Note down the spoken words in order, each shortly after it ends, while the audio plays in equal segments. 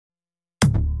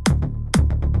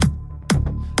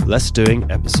Less Doing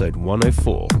episode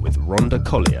 104 with Ronda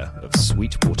Collier of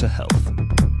Sweetwater Health.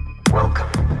 Welcome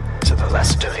to the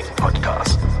Less Doing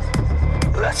podcast.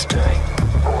 Less doing,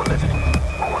 more living,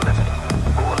 more living,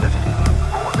 more living,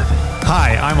 more living.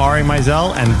 Hi, I'm Ari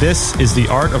Meisel, and this is The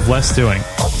Art of Less Doing.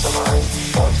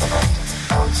 Optimize, automate,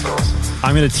 outsource.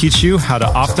 I'm going to teach you how to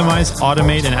optimize,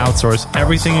 automate, and outsource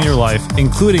everything in your life,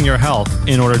 including your health,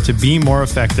 in order to be more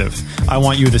effective. I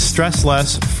want you to stress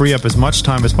less, free up as much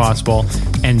time as possible,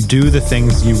 and do the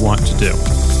things you want to do.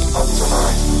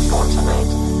 Optimize,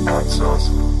 automate, outsource.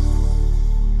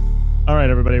 All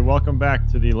right, everybody, welcome back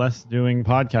to the Less Doing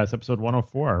podcast, episode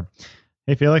 104.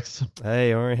 Hey, Felix.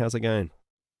 Hey, Ari, how's it going?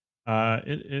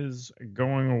 It is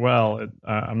going well.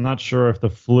 I'm not sure if the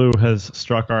flu has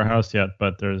struck our house yet,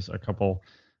 but there's a couple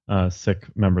sick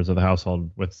members of the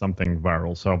household with something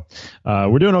viral. So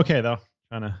we're doing okay, though.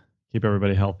 Trying to keep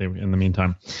everybody healthy in the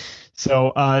meantime.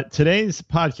 So today's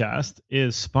podcast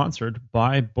is sponsored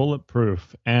by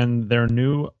Bulletproof and their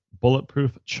new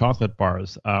Bulletproof chocolate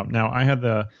bars. Now, I had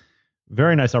the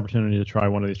very nice opportunity to try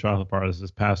one of these chocolate bars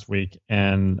this past week,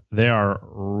 and they are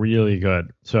really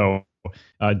good. So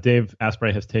Dave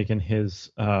Asprey has taken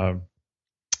his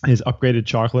upgraded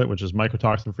chocolate, which is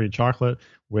mycotoxin-free chocolate,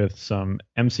 with some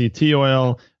MCT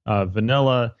oil,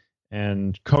 vanilla,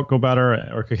 and cocoa butter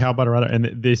or cacao butter, rather.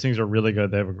 And these things are really good.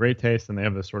 They have a great taste, and they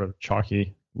have this sort of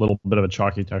little bit of a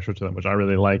chalky texture to them, which I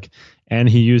really like. And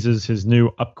he uses his new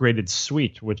upgraded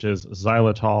sweet, which is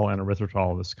xylitol and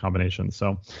erythritol, this combination.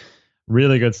 So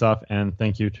really good stuff. And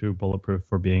thank you to Bulletproof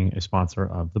for being a sponsor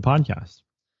of the podcast.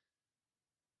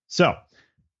 So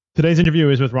today's interview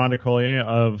is with Ronda Collier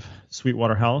of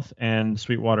Sweetwater Health, and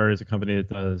Sweetwater is a company that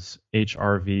does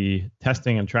HRV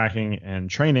testing and tracking and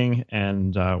training,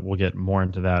 and we'll get more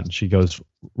into that. And she goes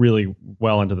really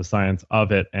well into the science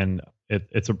of it, and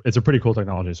it's a pretty cool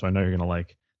technology, so I know you're going to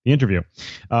like the interview.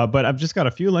 But I've just got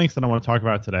a few links that I want to talk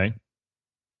about today.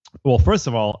 Well, first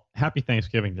of all, happy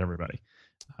Thanksgiving to everybody.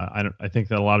 I think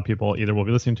that a lot of people either will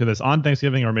be listening to this on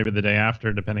Thanksgiving or maybe the day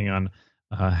after, depending on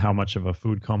how much of a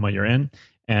food coma you're in.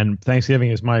 And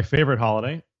Thanksgiving is my favorite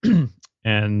holiday,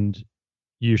 and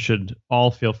you should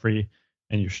all feel free,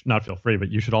 and you should not feel free, but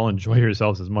you should all enjoy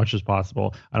yourselves as much as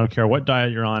possible. I don't care what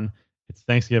diet you're on. It's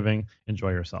Thanksgiving.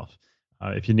 Enjoy yourself.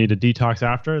 If you need a detox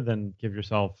after, then give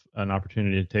yourself an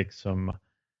opportunity to take some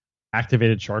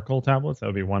activated charcoal tablets. That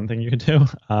would be one thing you could do.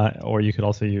 Or you could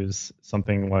also use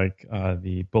something like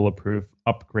the Bulletproof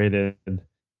upgraded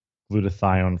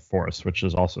glutathione force, which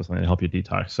is also something to help you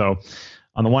detox. So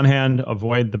on the one hand,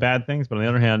 avoid the bad things, but on the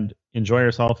other hand, enjoy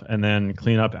yourself and then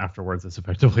clean up afterwards as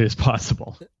effectively as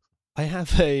possible. I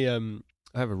have a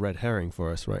red herring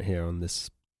for us right here on this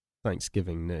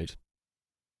Thanksgiving note.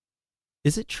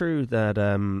 Is it true that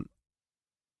I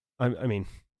mean,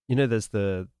 you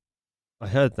know, I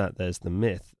heard that there's the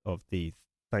myth of the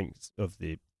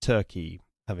turkey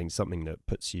having something that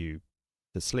puts you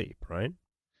to sleep, right?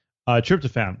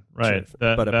 Tryptophan, right?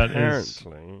 But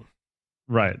apparently,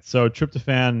 right. So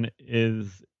tryptophan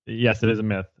is, yes, it is a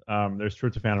myth. There's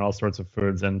tryptophan in all sorts of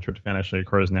foods, and tryptophan actually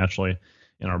occurs naturally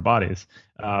in our bodies.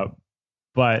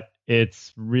 But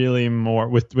it's really more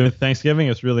with Thanksgiving.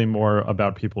 It's really more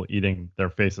about people eating their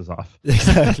faces off.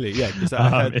 Exactly. Yeah. Because I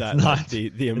heard that not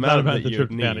the amount about that the you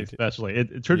would tryptophan, need. especially.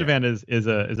 Tryptophan is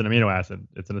an amino acid.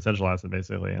 It's an essential acid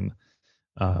basically, and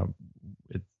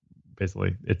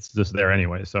it's just there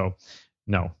anyway. So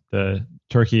no, the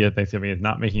turkey at Thanksgiving is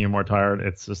not making you more tired.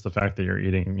 It's just the fact that you're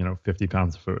eating, 50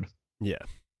 pounds of food. Yeah.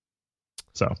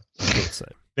 So So.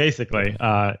 basically,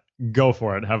 go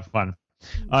for it. Have fun.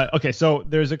 Okay, so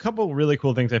there's a couple really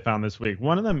cool things I found this week.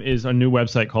 One of them is a new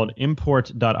website called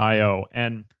import.io,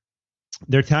 and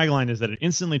their tagline is that it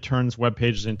instantly turns web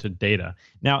pages into data.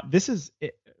 Now, this is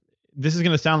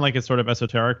going to sound like it's sort of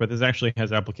esoteric, but this actually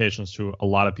has applications to a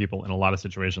lot of people in a lot of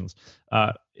situations.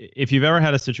 If you've ever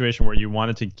had a situation where you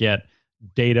wanted to get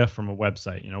data from a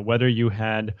website, whether you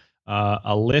had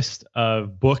a list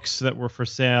of books that were for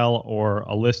sale or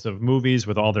a list of movies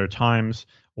with all their times,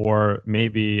 or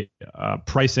maybe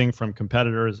pricing from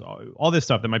competitors, all this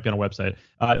stuff that might be on a website.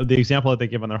 The example that they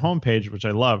give on their homepage, which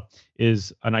I love,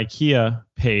 is an IKEA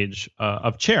page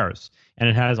of chairs. And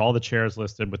it has all the chairs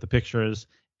listed with the pictures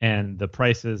and the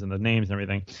prices and the names and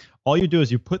everything. All you do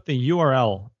is you put the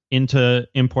URL into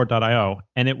import.io,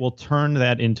 and it will turn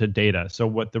that into data. So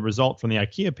what the result from the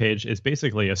IKEA page is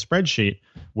basically a spreadsheet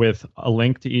with a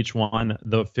link to each one,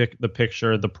 the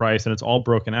picture, the price, and it's all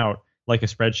broken out like a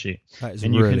spreadsheet. That is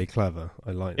really clever.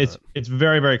 I like that. It's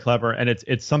very, very clever, and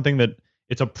it's something that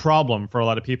it's a problem for a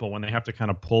lot of people when they have to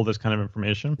kind of pull this kind of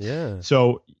information. Yeah.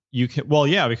 So you can, well,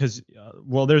 yeah, because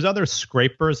there's other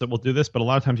scrapers that will do this, but a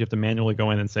lot of times you have to manually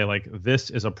go in and say like, this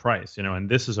is a price, and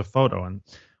this is a photo and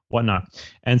whatnot.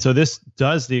 And so this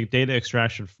does the data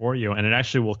extraction for you, and it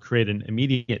actually will create an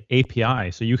immediate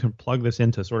API. So you can plug this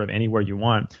into sort of anywhere you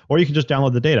want, or you can just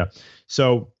download the data.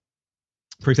 So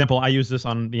for example, I use this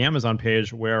on the Amazon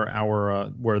page where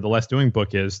where the Less Doing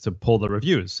book is, to pull the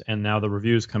reviews. And now the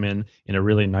reviews come in a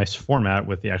really nice format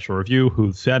with the actual review,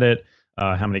 who said it,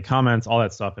 how many comments, all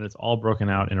that stuff. And it's all broken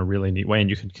out in a really neat way. And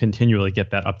you can continually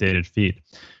get that updated feed.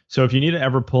 So if you need to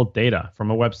ever pull data from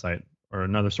a website or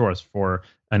another source for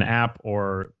an app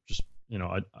or just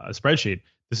a spreadsheet,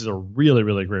 this is a really,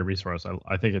 really great resource.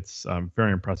 I think it's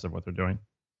very impressive what they're doing.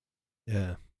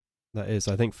 Yeah. That is.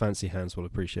 I think Fancy Hands will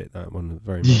appreciate that one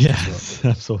very much. Yes,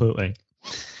 absolutely.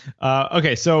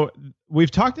 Okay, so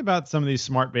we've talked about some of these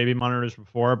smart baby monitors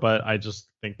before, but I just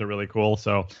think they're really cool.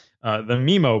 So the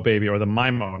Mimo baby, or the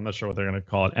Mimo, I'm not sure what they're going to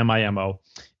call it, MIMO,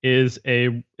 it's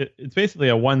basically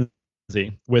a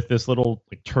onesie with this little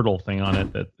turtle thing on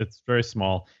it. That it's very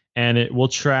small, and it will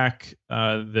track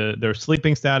their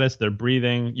sleeping status, their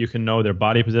breathing. You can know their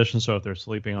body position, so if they're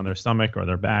sleeping on their stomach or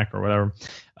their back or whatever,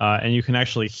 and you can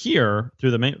actually hear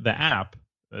through the app,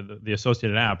 the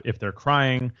associated app, if they're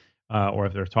crying or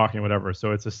if they're talking or whatever.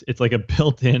 So it's like a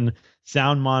built-in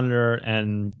sound monitor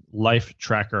and life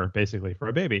tracker basically for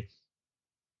a baby.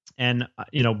 And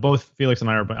both Felix and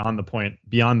I are beyond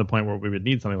the point where we would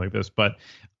need something like this, but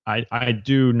I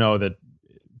do know that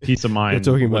peace of mind.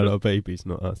 You're talking about our babies,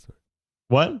 not us.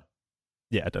 What?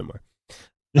 Yeah, don't worry.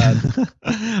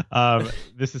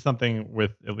 This is something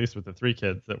at least with the 3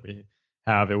 kids that we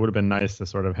have, it would have been nice to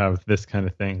sort of have this kind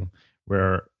of thing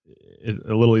where it's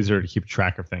a little easier to keep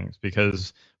track of things,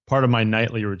 because part of my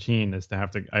nightly routine is I have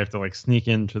to sneak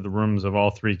into the rooms of all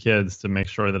 3 kids to make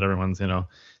sure that everyone's,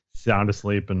 sound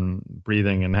asleep and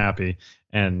breathing and happy.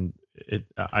 And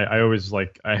I always I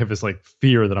have this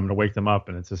fear that I'm going to wake them up,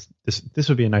 and it's just this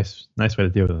would be a nice way to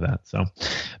deal with that. So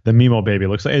the Mimo baby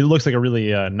looks like a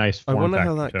really nice form I wonder factor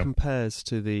how that too. compares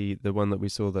to the one that we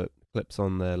saw that clips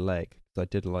on their leg. I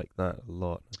did like that a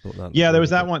lot. I thought that Yeah, there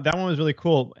was that one. That one was really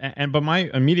cool. But my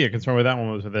immediate concern with that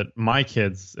one was that my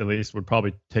kids, at least, would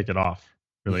probably take it off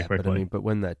really quickly. But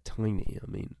when they're tiny,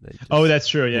 they just, that's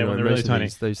true. Yeah, when they're really tiny.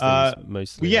 Those things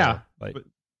mostly. Yeah, but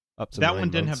up to that 9 one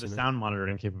didn't months, have the sound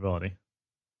monitoring capability.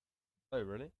 Oh,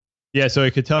 really? Yeah, so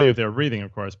it could tell you if they were breathing,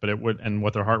 of course, but it would, and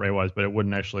what their heart rate was, but it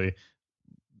wouldn't actually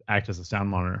act as a sound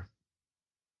monitor.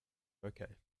 Okay,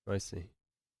 I see.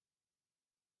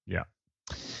 Yeah.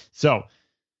 So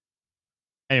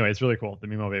anyway, it's really cool, the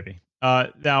Mimo baby.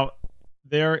 Now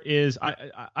there is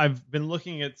I've been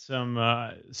looking at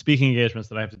some speaking engagements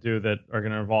that I have to do that are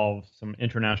going to involve some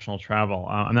international travel.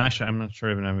 I'm not sure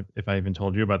even if I even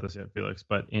told you about this yet, Felix,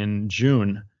 but in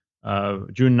June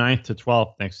 9th to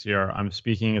 12th next year, I'm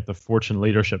speaking at the Fortune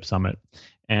Leadership Summit,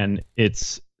 and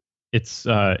it's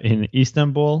in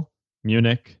Istanbul,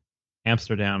 Munich,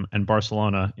 Amsterdam, and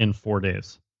Barcelona in 4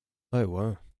 days. Oh,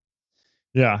 wow.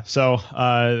 Yeah, so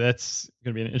that's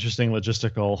going to be an interesting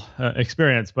logistical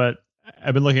experience. But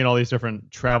I've been looking at all these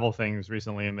different travel things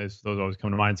recently, and those always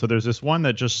come to mind. So there's this one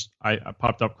that just I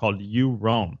popped up called You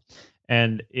Roam,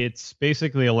 and it's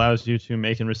basically allows you to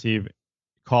make and receive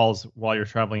calls while you're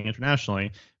traveling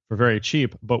internationally for very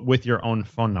cheap, but with your own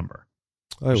phone number.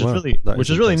 Oh, which wow.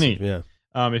 is really neat. Yeah.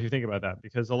 If you think about that,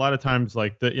 because a lot of times,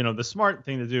 the smart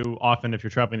thing to do often if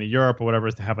you're traveling to Europe or whatever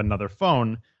is to have another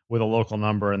phone with a local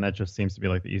number, and that just seems to be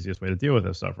the easiest way to deal with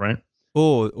this stuff, right?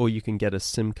 Or you can get a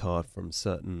SIM card from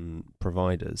certain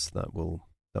providers that will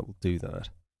do that.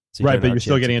 So right, but you're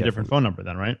still getting a different phone number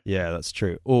then, right? Yeah, that's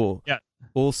true. Or yeah.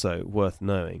 Also worth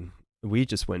knowing, we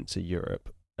just went to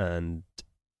Europe, and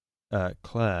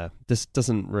Claire, this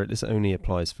only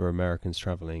applies for Americans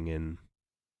traveling in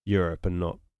Europe and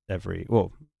not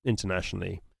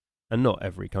internationally, and not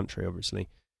every country, obviously.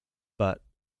 But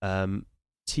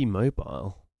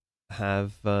T-Mobile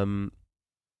have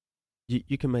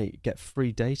you can get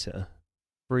free data,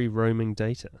 free roaming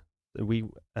data.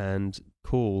 And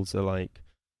calls are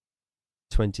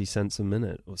 20 cents a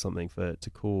minute or something to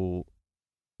call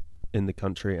in the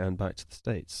country and back to the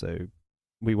States. So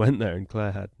we went there, and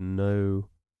Claire had no,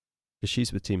 because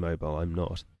she's with T-Mobile, I'm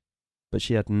not, but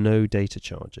she had no data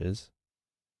charges,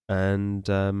 and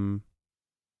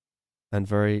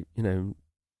very, and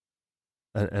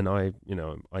I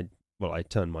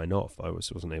turned mine off. I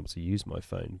wasn't able to use my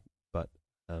phone, but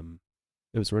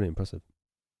it was really impressive.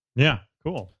 Yeah,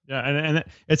 cool. Yeah, and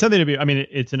it's something to be. I mean,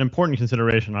 it's an important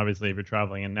consideration, obviously, if you're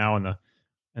traveling, and now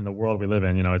in the world we live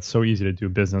in, it's so easy to do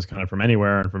business kind of from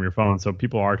anywhere and from your phone. So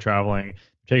people are traveling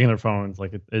taking their phones.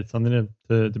 Like it's something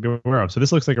to be aware of. So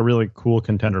this looks like a really cool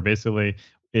contender. Basically,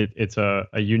 it's a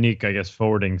unique, I guess,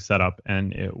 forwarding setup,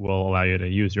 and it will allow you to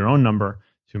use your own number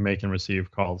to make and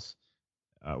receive calls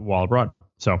while abroad.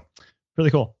 So really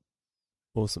cool.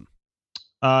 Awesome.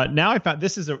 Now I found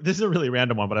this is a really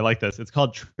random one, but I like this. It's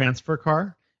called Transfer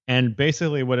Car, and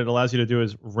basically what it allows you to do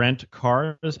is rent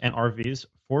cars and RVs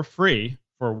for free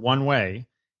for one way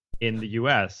in the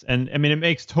U.S. And I mean, it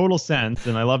makes total sense,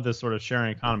 and I love this sort of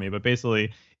sharing economy. But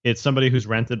basically, it's somebody who's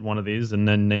rented one of these, and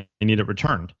then they need it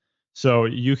returned. So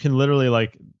you can literally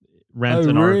like rent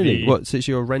an RV. What? So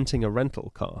you're renting a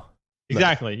rental car?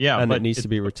 Exactly. Yeah, and but it needs to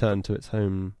be returned to its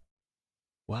home.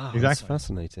 Wow, exactly. That's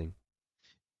fascinating.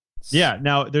 Yeah.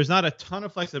 Now, there's not a ton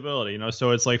of flexibility,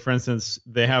 So it's like, for instance,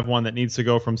 they have one that needs to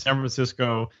go from San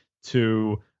Francisco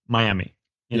to Miami,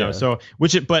 So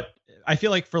but I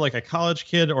feel like for like a college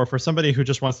kid or for somebody who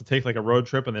just wants to take like a road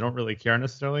trip and they don't really care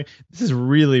necessarily, this is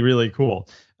really, really cool.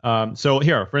 So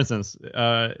here, for instance,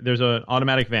 there's an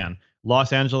automatic van,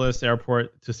 Los Angeles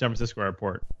Airport to San Francisco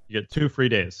Airport. You get 2 free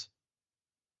days.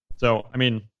 So, I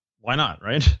mean, why not,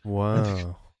 right?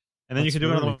 Wow. And then you can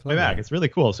do it on the way back. It's really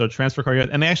cool. So Transfer Car,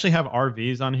 and they actually have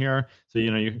RVs on here. So,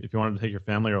 if you wanted to take your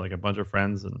family or like a bunch of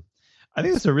friends, and I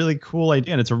think it's a really cool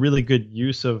idea. And it's a really good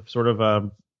use of sort of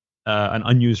an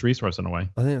unused resource in a way.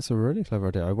 I think it's a really clever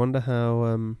idea. I wonder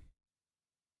how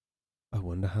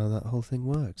that whole thing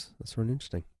works. That's really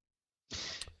interesting.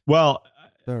 Well,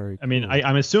 very cool. I mean,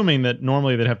 I'm assuming that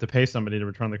normally they'd have to pay somebody to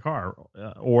return the car,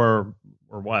 or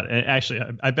what? And actually,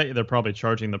 I bet you they're probably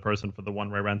charging the person for the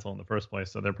one-way rental in the first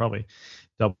place, so they're probably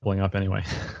doubling up anyway.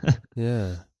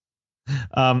 Yeah.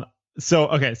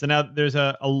 So now there's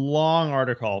a long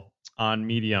article on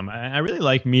Medium. I really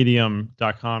like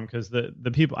Medium.com because the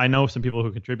people, I know some people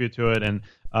who contribute to it, and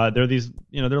they're these,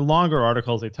 they're longer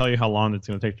articles. They tell you how long it's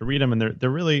going to take to read them, and they're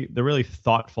really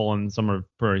thoughtful, and some are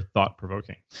very thought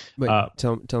provoking. Wait,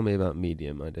 tell me about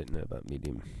Medium. I don't know about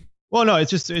Medium. Well, no,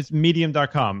 it's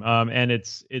Medium.com, and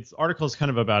it's articles kind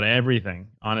of about everything,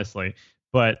 honestly.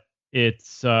 But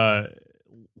it's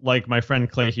like my friend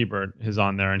Clay Hebert is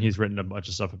on there, and he's written a bunch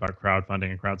of stuff about crowdfunding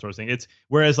and crowdsourcing. It's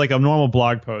whereas like a normal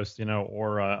blog post,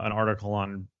 or an article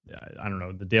on, I don't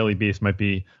know, the Daily Beast might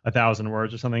be 1,000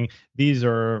 words or something. These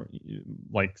are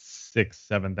like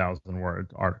 6,000-7,000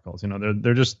 word articles.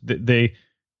 They're just they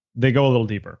go a little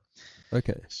deeper.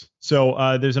 Okay.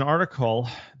 So there's an article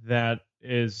that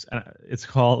is it's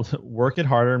called "Work It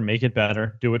Harder, Make It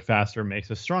Better, Do It Faster, Makes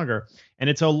Us Stronger,"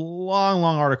 and it's a long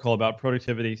article about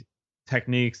productivity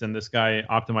techniques and this guy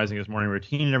optimizing his morning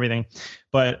routine and everything.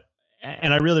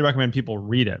 And I really recommend people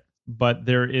read it. But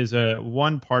there is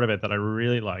one part of it that I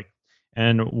really like,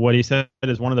 and what he said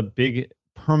is one of the big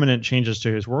permanent changes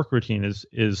to his work routine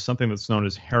is something that's known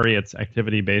as Harriet's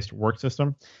activity-based work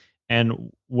system.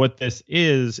 And what this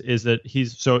is that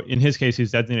in his case,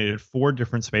 he's designated 4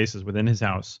 different spaces within his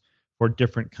house for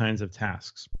different kinds of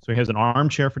tasks. So he has an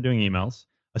armchair for doing emails,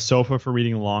 a sofa for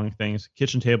reading long things,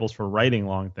 kitchen tables for writing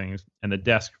long things, and the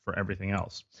desk for everything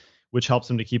else, which helps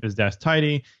him to keep his desk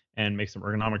tidy and make some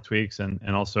ergonomic tweaks and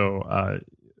also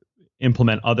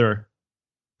implement other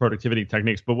productivity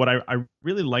techniques. But what I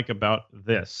really like about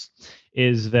this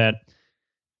is that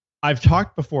we've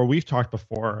talked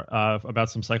before about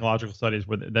some psychological studies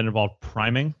that involve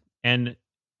priming, and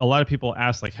a lot of people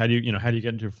ask, like, how do you get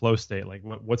into a flow state? Like,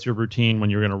 what's your routine when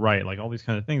you're going to write? Like all these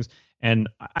kind of things. And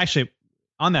actually,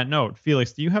 on that note,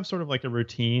 Felix, do you have sort of like a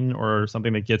routine or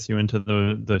something that gets you into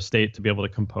the state to be able to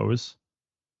compose?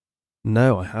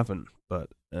 No, I haven't. But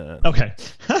okay.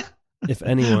 If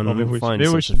anyone finds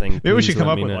such a thing, maybe we should come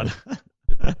up with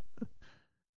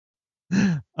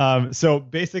one. So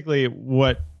basically,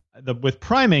 with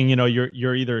priming,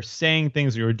 you're either saying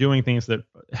things or you're doing things that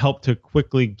help to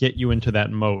quickly get you into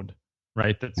that mode,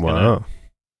 right? That's gonna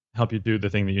help you do the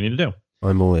thing that you need to do.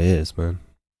 I'm all ears, man.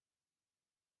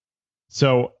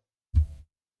 So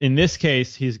in this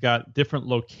case, he's got different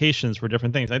locations for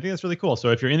different things. I think that's really cool. So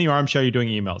if you're in the armchair, you're doing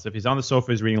emails. If he's on the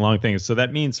sofa, he's reading long things. So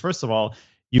that means, first of all,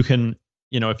 you can,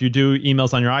 if you do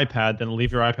emails on your iPad, then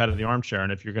leave your iPad in the armchair.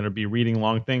 And if you're going to be reading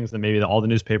long things, then maybe all the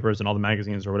newspapers and all the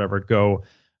magazines or whatever go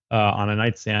on a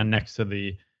nightstand next to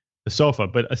the sofa.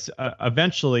 But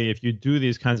eventually, if you do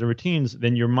these kinds of routines,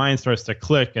 then your mind starts to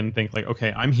click and think like,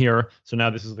 okay, I'm here. So now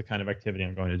this is the kind of activity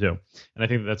I'm going to do. And I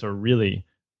think that's a really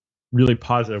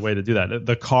positive way to do that.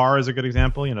 The car is a good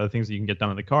example. The things that you can get done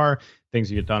in the car,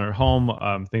 things you get done at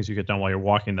home, things you get done while you're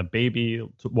walking the baby,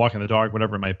 walking the dog,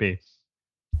 whatever it might be.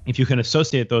 If you can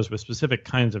associate those with specific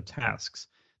kinds of tasks,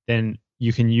 then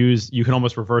you can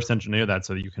almost reverse engineer that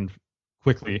so that you can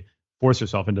quickly force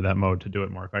yourself into that mode to do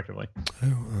it more effectively.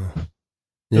 Yeah.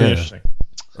 Really interesting.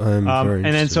 I'm very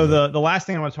and then so interested. the last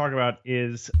thing I want to talk about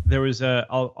is there was a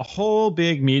whole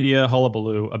big media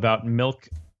hullabaloo about milk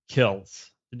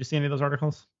kills. Did you see any of those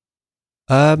articles?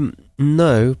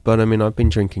 No, but I mean, I've been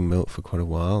drinking milk for quite a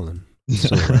while, and I'm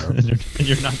still around. And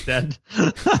you're not dead.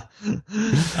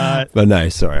 But no,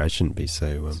 sorry, I shouldn't be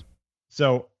so.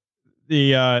 So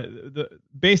the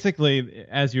basically,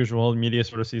 as usual, the media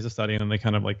sort of sees a study and then they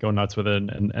kind of like go nuts with it,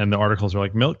 and the articles are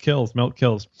like milk kills, milk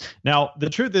kills. Now the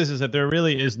truth is that there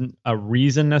really isn't a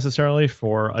reason necessarily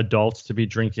for adults to be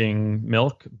drinking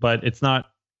milk, but it's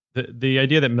not the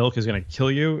idea that milk is going to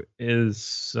kill you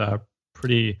is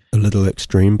pretty A little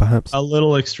extreme, perhaps. a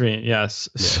little extreme, yes.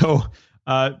 Yeah. So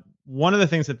one of the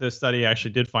things that this study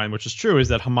actually did find, which is true, is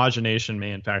that homogenation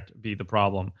may in fact be the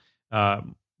problem.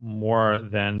 More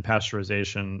than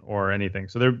pasteurization or anything.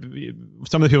 So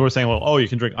some of the people were saying, well, oh, you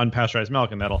can drink unpasteurized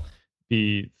milk and that'll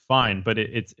be fine. But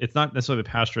it's not necessarily the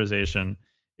pasteurization.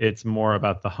 It's more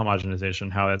about the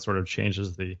homogenization, how that sort of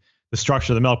changes the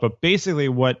structure of the milk. But basically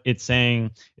what it's saying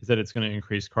is that it's going to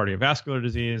increase cardiovascular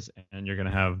disease and you're going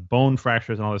to have bone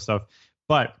fractures and all this stuff.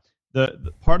 But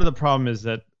the part of the problem is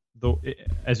that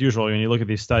as usual, when you look at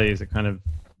these studies, you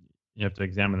have to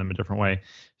examine them a different way.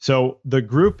 So the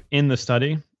group in the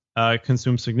study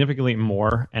consumes significantly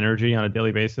more energy on a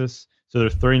daily basis. So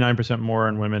there's 39% more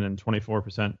in women and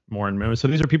 24% more in men. So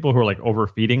these are people who are like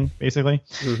overfeeding, basically.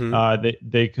 Mm-hmm.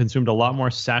 They consumed a lot more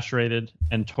saturated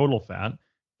and total fat,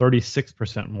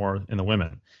 36% more in the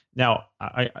women. Now,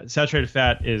 saturated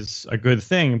fat is a good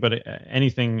thing, but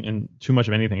anything and too much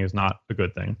of anything is not a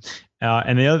good thing.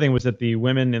 And the other thing was that the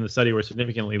women in the study were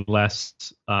significantly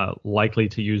less likely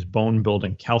to use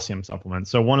bone-building calcium supplements.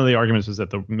 So one of the arguments was that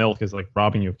the milk is like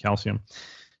robbing you of calcium.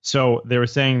 So they were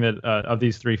saying that of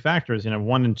these three factors,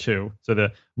 1 and 2, so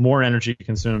the more energy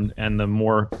consumed and the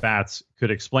more fats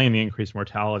could explain the increased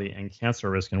mortality and cancer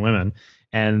risk in women.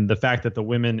 And the fact that the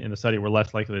women in the study were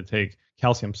less likely to take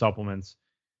calcium supplements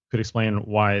could explain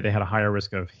why they had a higher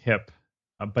risk of hip,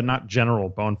 but not general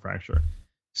bone fracture.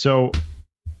 So,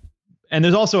 and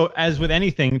there's also, as with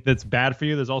anything that's bad for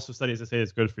you, there's also studies that say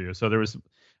it's good for you. So there was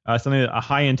something that a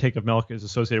high intake of milk is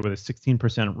associated with a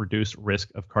 16% reduced risk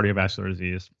of cardiovascular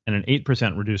disease and an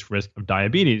 8% reduced risk of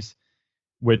diabetes,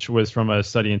 which was from a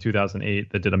study in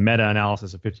 2008 that did a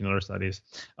meta-analysis of 15 other studies.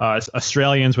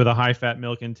 Australians with a high-fat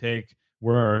milk intake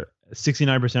were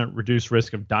 69% reduced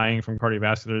risk of dying from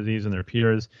cardiovascular disease in their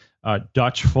peers.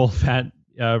 Dutch full-fat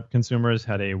consumers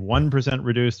had a 1%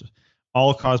 reduced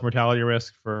all-cause mortality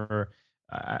risk for.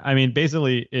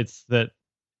 Basically, it's that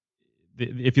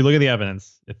if you look at the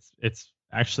evidence, it's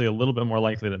actually a little bit more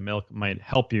likely that milk might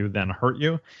help you than hurt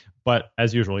you. But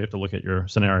as usual, you have to look at your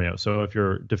scenario. So if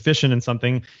you're deficient in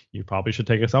something, you probably should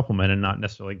take a supplement and not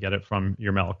necessarily get it from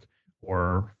your milk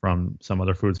or from some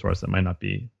other food source that might not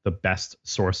be the best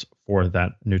source for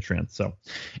that nutrient. So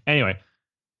anyway,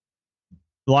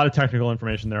 a lot of technical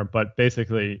information there, but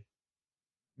basically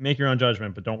make your own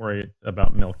judgment, but don't worry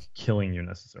about milk killing you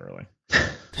necessarily.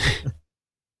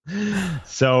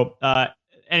 So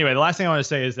anyway, the last thing I want to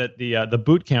say is that the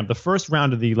boot camp, the first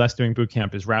round of the Less Doing boot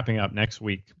camp is wrapping up next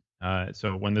week.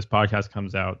 So when this podcast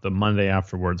comes out, the Monday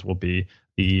afterwards will be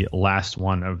the last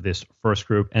one of this first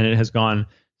group. And it has gone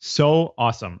so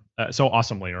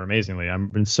awesomely or amazingly.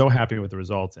 I've been so happy with the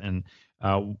results. And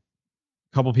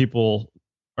couple people,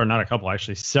 or not a couple,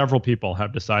 actually, several people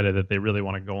have decided that they really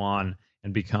want to go on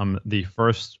and become the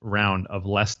first round of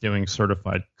Less Doing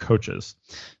certified coaches.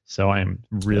 So I am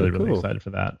really, really excited for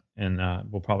that. And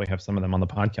we'll probably have some of them on the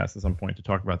podcast at some point to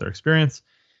talk about their experience.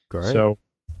 Great. So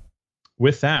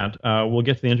with that, we'll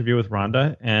get to the interview with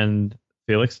Ronda. And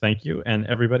Felix, thank you. And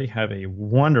everybody have a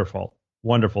wonderful,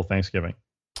 wonderful Thanksgiving.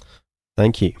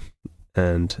 Thank you.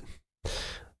 And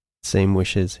same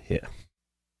wishes here.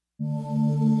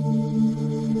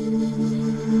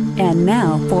 And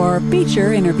now for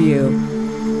feature interview.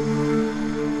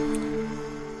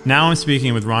 Now I'm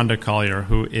speaking with Ronda Collier,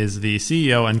 who is the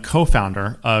CEO and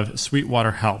co-founder of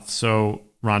Sweetwater Health. So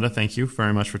Ronda, thank you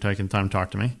very much for taking the time to talk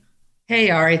to me.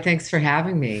 Hey, Ari, thanks for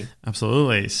having me.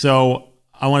 Absolutely. So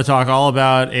I want to talk all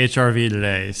about HRV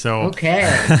today. So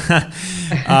okay.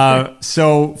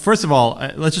 So first of all,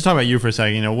 let's just talk about you for a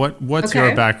second. What's Okay.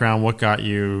 your background? What got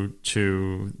you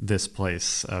to this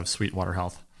place of Sweetwater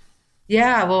Health?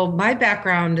 Yeah, well, my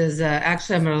background is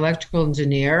actually I'm an electrical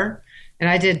engineer, and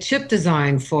I did chip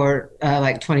design for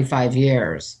like 25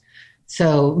 years.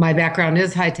 So my background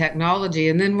is high technology.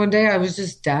 And then one day I was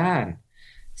just done.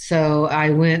 So I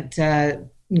went,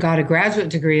 got a graduate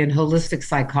degree in holistic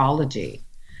psychology.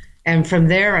 And from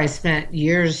there, I spent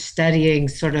years studying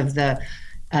sort of the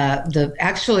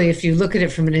Actually, if you look at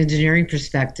it from an engineering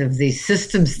perspective, the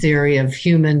systems theory of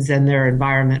humans and their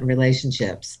environment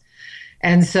relationships.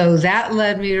 And so that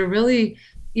led me to really,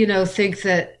 think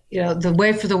that, the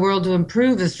way for the world to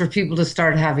improve is for people to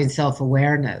start having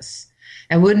self-awareness.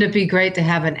 And wouldn't it be great to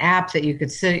have an app that you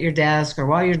could sit at your desk or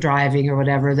while you're driving or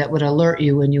whatever that would alert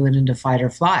you when you went into fight or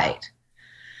flight?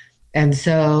 And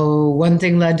so one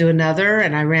thing led to another,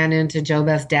 and I ran into Jo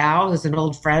Beth Dow, who's an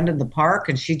old friend in the park,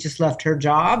 and she just left her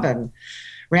job, and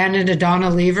ran into Donna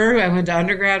Lever, who I went to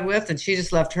undergrad with, and she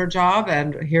just left her job,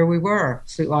 and here we were,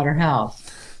 Sweetwater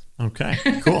Health. Okay,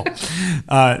 cool.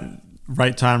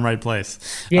 Right time, right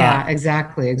place. Yeah,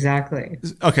 exactly.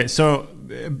 Okay, so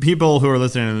people who are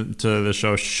listening to the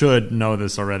show should know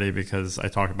this already because I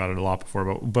talked about it a lot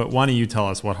before, but why don't you tell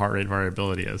us what heart rate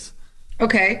variability is?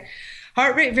 Okay.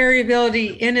 Heart rate variability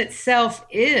in itself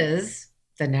is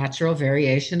the natural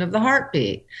variation of the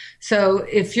heartbeat. So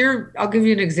I'll give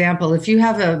you an example. If you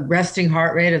have a resting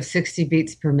heart rate of 60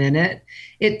 beats per minute,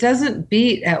 it doesn't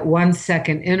beat at 1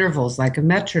 second intervals like a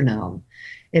metronome.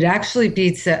 It actually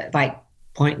beats at like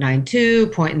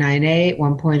 0.92, 0.98,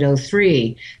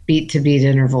 1.03 beat to beat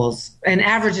intervals and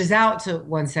averages out to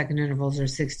 1 second intervals or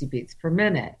 60 beats per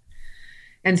minute.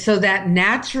 And so that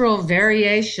natural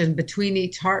variation between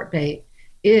each heartbeat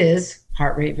is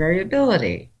heart rate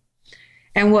variability.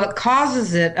 And what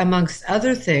causes it, amongst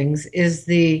other things, is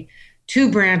the two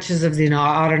branches of the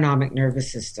autonomic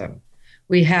nervous system.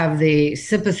 We have the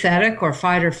sympathetic or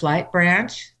fight or flight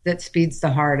branch that speeds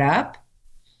the heart up.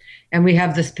 And we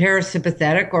have this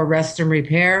parasympathetic or rest and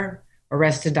repair or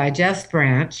rest and digest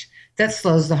branch that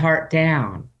slows the heart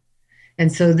down.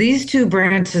 And so these two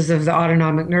branches of the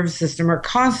autonomic nervous system are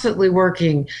constantly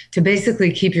working to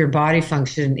basically keep your body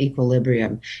function in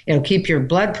equilibrium. Keep your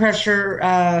blood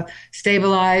pressure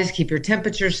stabilized, keep your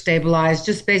temperature stabilized,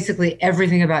 just basically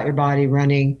everything about your body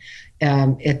running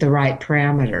at the right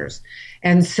parameters.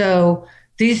 And so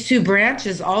these two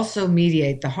branches also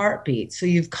mediate the heartbeat. So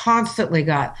you've constantly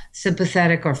got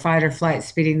sympathetic or fight or flight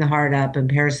speeding the heart up and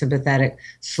parasympathetic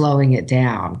slowing it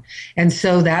down. And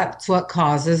so that's what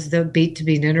causes the beat to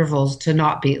beat intervals to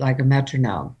not beat like a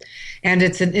metronome. And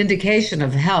it's an indication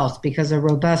of health because a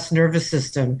robust nervous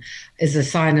system is a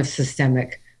sign of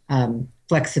systemic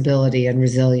flexibility and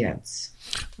resilience.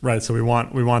 Right. So we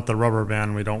want the rubber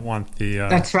band. We don't want the.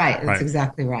 That's right. That's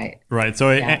exactly right. Right.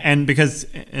 So and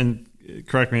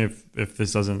correct me if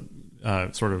this doesn't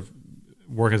sort of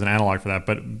work as an analog for that,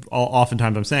 but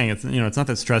oftentimes I'm saying it's not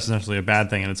that stress is necessarily a bad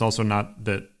thing, and it's also not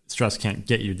that stress can't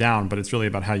get you down, but it's really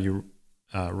about how you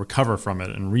recover from it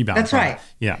and rebound. That's right. It.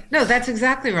 Yeah. No, that's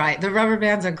exactly right. The rubber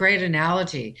band's a great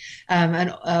analogy.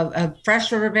 A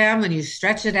fresh rubber band, when you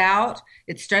stretch it out,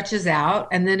 it stretches out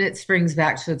and then it springs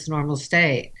back to its normal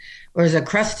state. Whereas a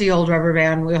crusty old rubber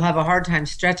band, we'll have a hard time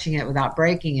stretching it without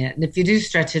breaking it. And if you do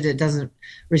stretch it, it doesn't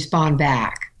respond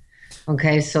back.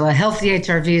 Okay, so a healthy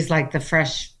HRV is like the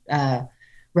fresh,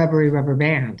 rubbery rubber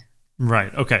band.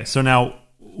 Right. Okay, so now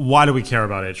why do we care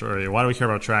about HRV? Why do we care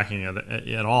about tracking it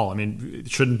at all? I mean,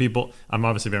 shouldn't people, I'm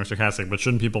obviously being sarcastic, but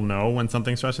shouldn't people know when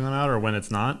something's stressing them out or when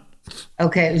it's not?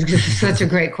 Okay, it's such a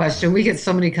great question. We get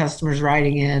so many customers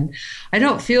writing in. I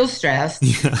don't feel stressed.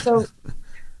 Yeah. So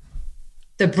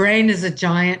the brain is a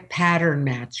giant pattern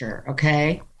matcher,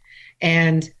 okay?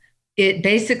 And it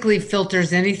basically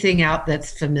filters anything out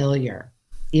that's familiar,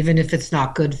 even if it's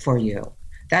not good for you.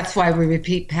 That's why we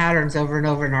repeat patterns over and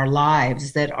over in our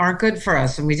lives that aren't good for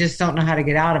us, and we just don't know how to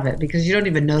get out of it because you don't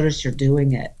even notice you're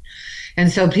doing it. And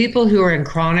so people who are in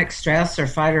chronic stress or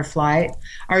fight or flight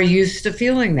are used to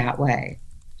feeling that way.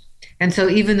 And so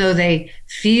even though they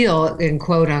feel, in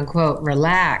quote unquote,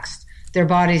 relaxed, their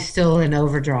body's still in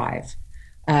overdrive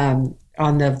on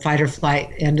the fight or flight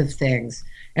end of things.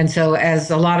 And so as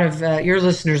a lot of your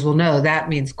listeners will know, that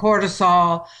means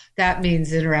cortisol, that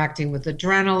means interacting with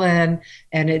adrenaline,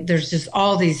 and there's just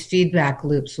all these feedback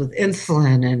loops with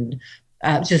insulin and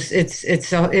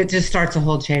it just starts a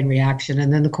whole chain reaction.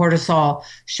 And then the cortisol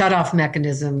shutoff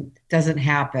mechanism doesn't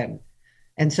happen.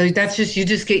 And so you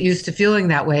just get used to feeling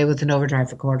that way with an overdrive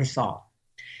for cortisol.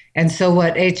 And so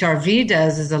what HRV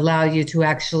does is allow you to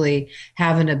actually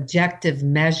have an objective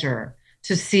measure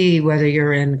to see whether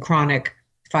you're in chronic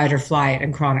fight or flight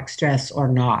and chronic stress or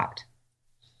not.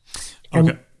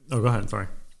 Okay. Go ahead. Sorry.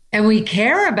 And we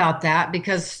care about that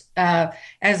because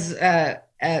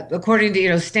according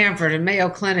to Stanford and Mayo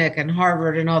Clinic and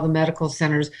Harvard and all the medical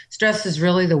centers, stress is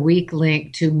really the weak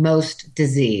link to most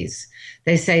disease.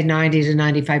 They say 90 to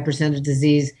 95% of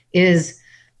disease is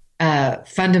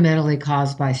fundamentally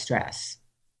caused by stress.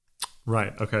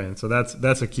 Right. Okay. And so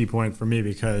that's a key point for me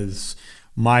because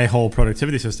my whole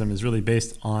productivity system is really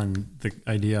based on the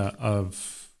idea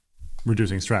of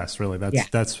reducing stress. Really,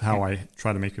 that's how I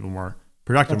try to make people more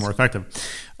productive, more effective.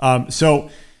 So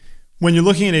when you're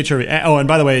looking at HRV, and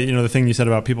by the way, the thing you said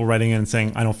about people writing in and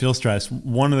saying, I don't feel stressed.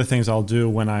 One of the things I'll do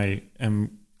when I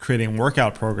am creating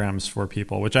workout programs for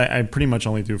people, which I pretty much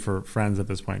only do for friends at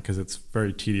this point because it's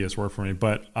very tedious work for me,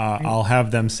 but I'll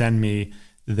have them send me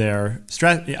their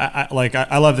stress.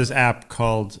 I love this app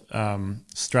called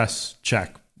Stress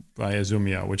Check by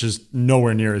Azumio, which is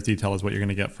nowhere near as detailed as what you're going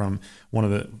to get from one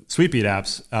of the Sweetbeat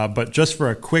apps. But just for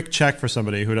a quick check for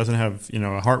somebody who doesn't have,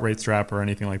 a heart rate strap or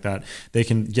anything like that, they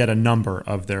can get a number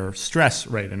of their stress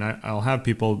rate. And I'll have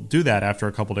people do that after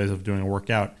a couple of days of doing a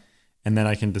workout. And then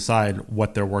I can decide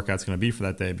what their workout's going to be for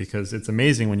that day, because it's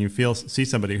amazing when you see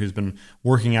somebody who's been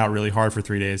working out really hard for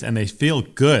 3 days and they feel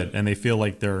good and they feel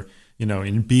like they're,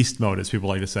 in beast mode, as people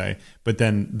like to say, but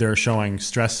then they're showing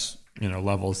stress,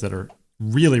 levels that are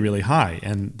really, really high.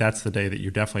 And that's the day that you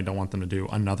definitely don't want them to do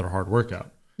another hard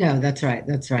workout. No, that's right.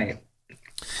 That's right.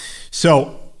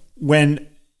 So when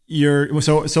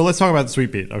so let's talk about the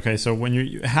Sweetbeat. Okay. So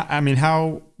when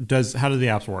how do the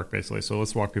apps work basically? So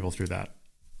let's walk people through that.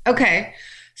 Okay.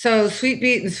 So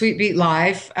Sweetbeat and Sweetbeat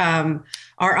Life are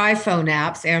iPhone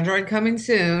apps, Android coming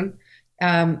soon.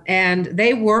 And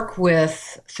they work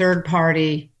with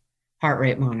third-party heart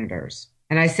rate monitors.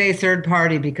 And I say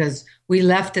third-party because we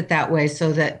left it that way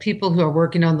so that people who are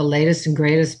working on the latest and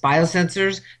greatest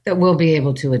biosensors that will be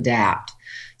able to adapt.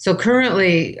 So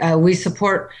currently, we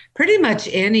support pretty much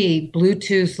any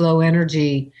Bluetooth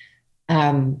low-energy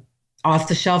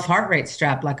off-the-shelf heart rate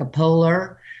strap, like a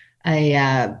Polar,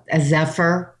 a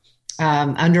Zephyr.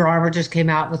 Under Armour just came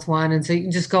out with one. And so you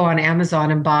can just go on Amazon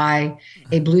and buy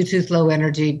a Bluetooth low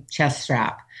energy chest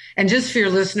strap. And just for your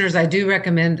listeners, I do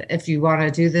recommend, if you want to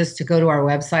do this, to go to our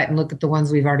website and look at the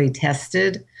ones we've already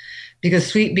tested,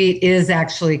 because Sweetbeat is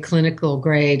actually clinical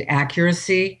grade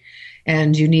accuracy,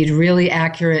 and you need really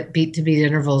accurate beat to beat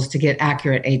intervals to get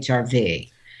accurate HRV.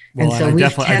 Well, and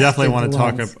so I definitely want to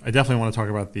talk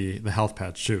about the health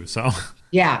patch too. So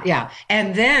yeah.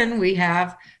 And then we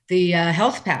have the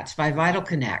health patch by Vital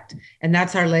Connect, and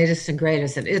that's our latest and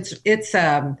greatest. And it's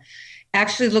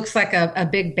actually looks like a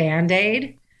big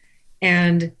Band-Aid,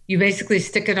 and you basically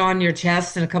stick it on your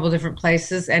chest in a couple different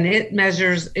places, and it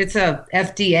measures. It's a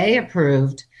FDA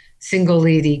approved single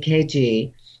lead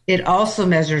EKG. It also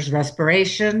measures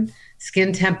respiration,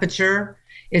 skin temperature.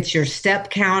 It's your step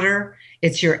counter.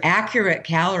 It's your accurate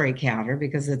calorie counter,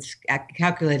 because it's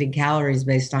calculating calories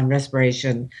based on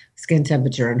respiration, skin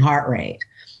temperature, and heart rate.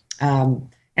 And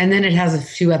then it has a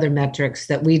few other metrics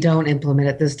that we don't implement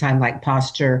at this time, like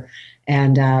posture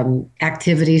and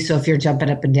activity. So if you're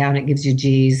jumping up and down, it gives you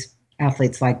G's,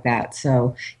 athletes like that.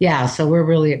 So so we're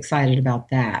really excited about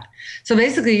that. So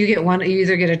basically you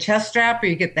either get a chest strap or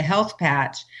you get the health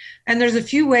patch. And there's a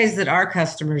few ways that our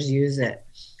customers use it.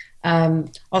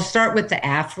 I'll start with the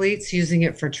athletes using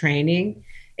it for training.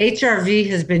 HRV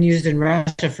has been used in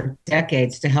Russia for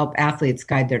decades to help athletes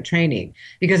guide their training,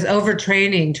 because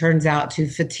overtraining turns out to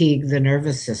fatigue the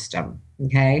nervous system.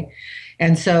 Okay.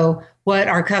 And so what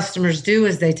our customers do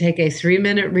is they take a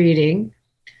 3-minute reading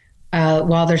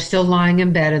while they're still lying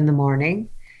in bed in the morning,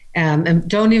 and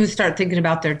don't even start thinking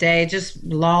about their day. Just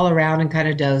loll around and kind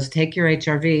of doze. Take your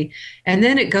HRV. And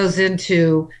then it goes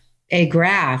into a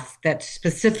graph that's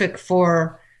specific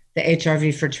for the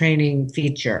HRV for training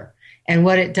feature. And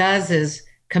what it does is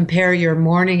compare your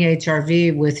morning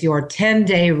HRV with your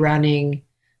 10-day running,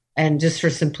 and just for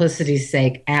simplicity's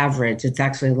sake, average. It's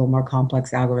actually a little more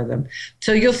complex algorithm.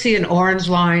 So you'll see an orange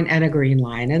line and a green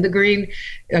line, and a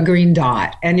green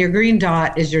dot. And your green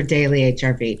dot is your daily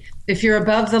HRV. If you're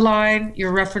above the line,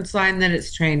 your reference line, then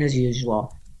it's train as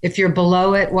usual. If you're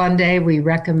below it one day, we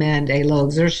recommend a low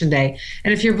exertion day.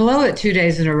 And if you're below it 2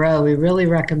 days in a row, we really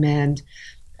recommend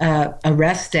a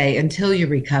rest day until you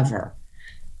recover.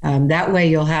 That way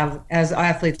you'll have, as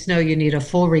athletes know, you need a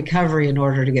full recovery in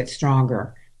order to get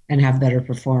stronger and have better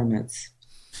performance.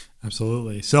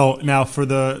 Absolutely. So now for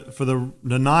the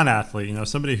non-athlete,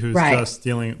 somebody who's just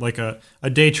dealing, like a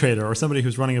day trader, or somebody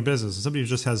who's running a business, or somebody who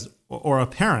just has, or a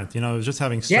parent, who's just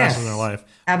having stress in their life.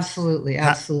 Absolutely.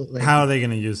 How are they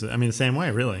going to use it? I mean, the same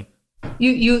way, really.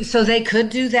 So they could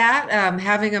do that.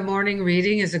 Having a morning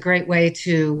reading is a great way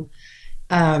to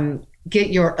get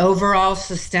your overall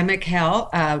systemic health,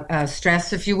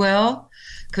 stress, if you will,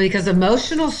 because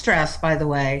emotional stress, by the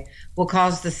way, will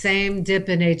cause the same dip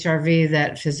in HRV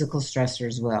that physical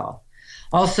stressors will.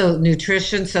 Also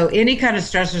nutrition. So any kind of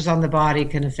stressors on the body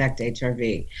can affect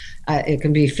HRV. It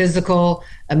can be physical,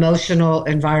 emotional,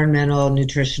 environmental,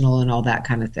 nutritional, and all that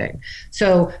kind of thing.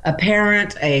 So a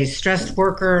parent, a stressed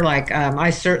worker, like I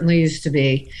certainly used to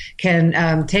be,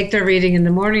 can take their reading in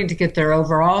the morning to get their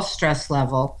overall stress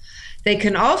level. They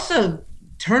can also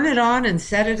turn it on and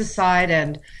set it aside.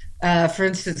 And for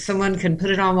instance, someone can put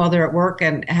it on while they're at work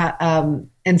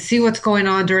and see what's going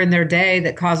on during their day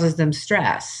that causes them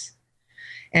stress.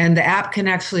 And the app can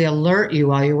actually alert you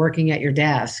while you're working at your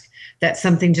desk that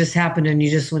something just happened and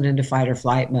you just went into fight or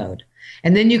flight mode.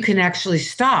 And then you can actually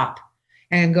stop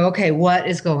and go, okay, what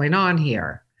is going on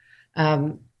here?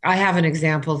 I have an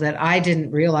example that I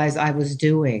didn't realize I was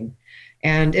doing.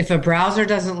 And if a browser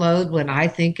doesn't load when I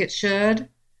think it should,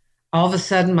 all of a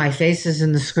sudden my face is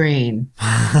in the screen.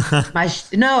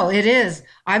 No, it is.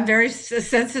 I'm very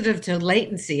sensitive to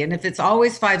latency. And if it's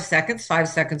always 5 seconds, 5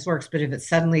 seconds works. But if it's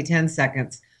suddenly 10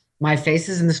 seconds, my face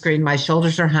is in the screen, my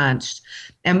shoulders are hunched.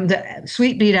 And the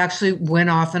Sweetbeat actually went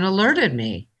off and alerted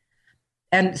me.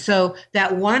 And so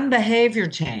that one behavior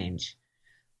change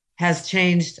has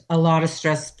changed a lot of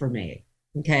stress for me.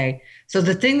 Okay. So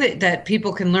the thing that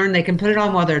people can learn, they can put it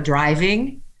on while they're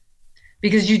driving,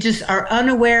 because you just are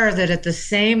unaware that at the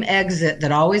same exit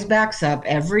that always backs up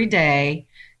every day,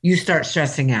 you start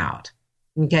stressing out.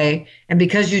 Okay. And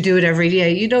because you do it every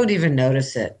day, you don't even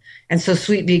notice it. And so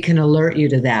Sweetbeat can alert you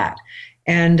to that.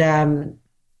 And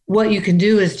what you can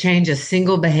do is change a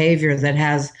single behavior that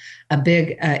has a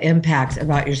big impact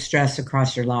about your stress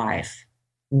across your life.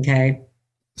 Okay.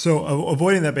 So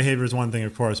avoiding that behavior is one thing,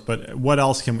 of course, but what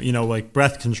else can, like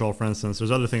breath control, for instance,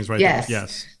 there's other things, right? Yes. There.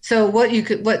 Yes. So what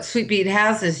Sweetbeat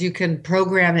has is you can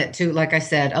program it to, like I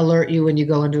said, alert you when you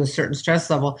go into a certain stress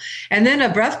level. And then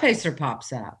a breath pacer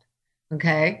pops up.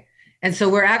 Okay. And so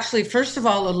we're actually, first of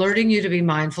all, alerting you to be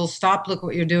mindful, stop, look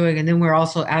what you're doing. And then we're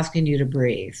also asking you to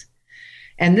breathe.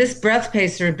 And this breath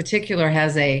pacer in particular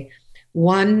has a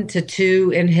 1 to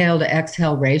 2 inhale to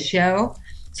exhale ratio.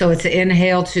 So it's an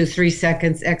inhale to 3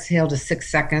 seconds, exhale to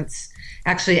 6 seconds.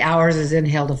 Actually, ours is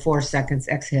inhale to 4 seconds,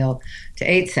 exhale to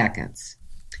 8 seconds.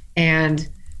 And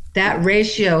that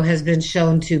ratio has been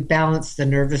shown to balance the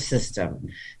nervous system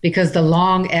because the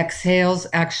long exhales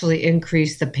actually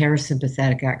increase the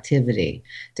parasympathetic activity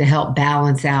to help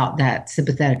balance out that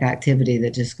sympathetic activity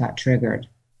that just got triggered.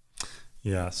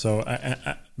 Yeah. So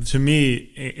to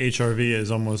me, HRV is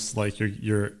almost like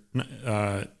you're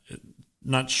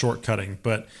not shortcutting,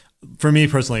 but for me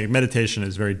personally, meditation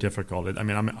is very difficult.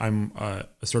 I'm a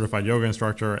certified yoga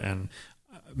instructor, and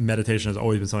meditation has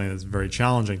always been something that's very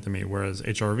challenging to me. Whereas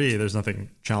HRV, there's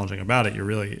nothing challenging about it.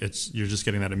 You're just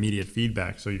getting that immediate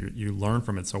feedback, so you learn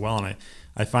from it so well. And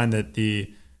I find that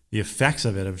the effects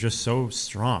of it are just so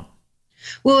strong.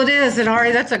 Well, it is, and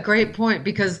Ari, that's a great point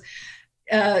because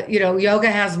yoga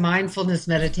has mindfulness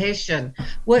meditation.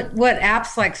 What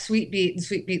apps like Sweetbeat and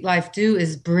Sweetbeat Life do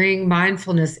is bring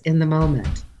mindfulness in the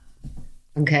moment.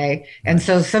 Okay. And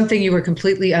so something you were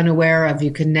completely unaware of,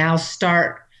 you can now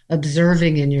start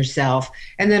observing in yourself.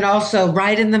 And then also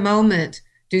right in the moment,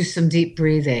 do some deep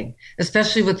breathing,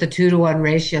 especially with the 2-to-1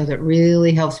 ratio that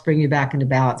really helps bring you back into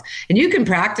balance. And you can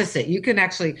practice it. You can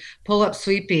actually pull up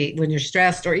Sweetbeat when you're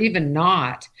stressed or even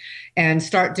not, and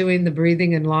start doing the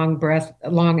breathing and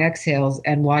long exhales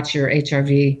and watch your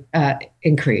HRV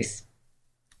increase.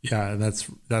 Yeah,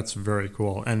 that's very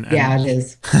cool. And yeah, it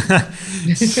is.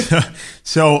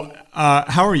 So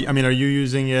how are you? I mean, are you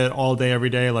using it all day, every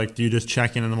day? Like, do you just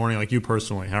check in the morning? Like you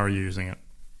personally, how are you using it?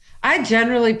 I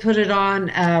generally put it on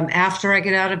after I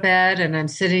get out of bed and I'm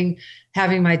sitting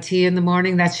having my tea in the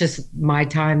morning. That's just my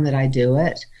time that I do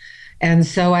it. And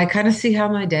so I kind of see how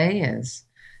my day is.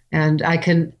 And I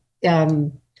can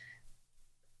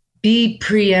be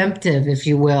preemptive, if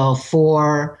you will,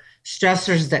 for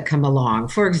stressors that come along.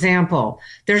 For example,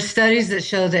 there's studies that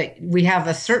show that we have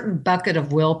a certain bucket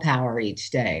of willpower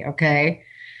each day, okay?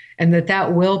 And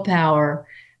that willpower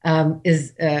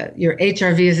is your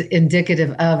HRV is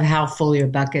indicative of how full your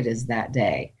bucket is that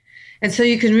day. And so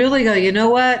you can really go, you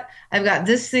know what? I've got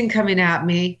this thing coming at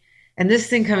me and this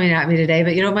thing coming at me today,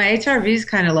 but my HRV is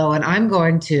kind of low and I'm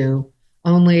going to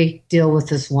only deal with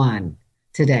this one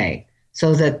today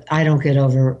so that I don't get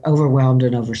overwhelmed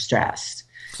and overstressed.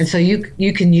 And so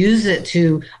you can use it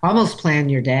to almost plan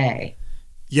your day.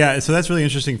 Yeah, so that's really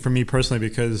interesting for me personally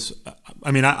because,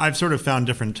 I've sort of found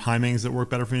different timings that work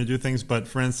better for me to do things. But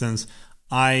for instance,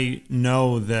 I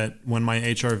know that when my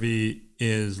HRV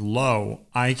is low,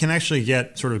 I can actually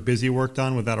get sort of busy work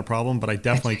done without a problem, but I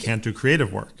definitely can't do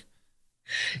creative work.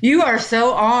 You are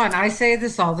so on. I say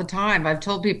this all the time. I've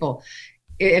told people,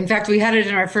 In fact, we had it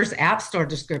in our first App Store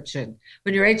description.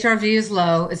 When your HRV is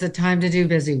low, it's a time to do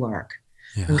busy work.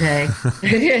 Yeah. Okay,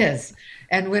 it is.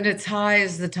 And when it's high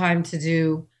is the time to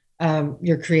do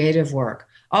your creative work.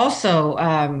 Also,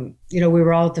 we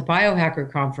were all at the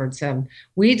Biohacker Conference, and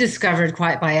we discovered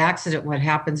quite by accident what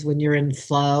happens when you're in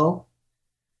flow.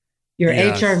 Your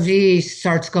HRV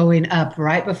starts going up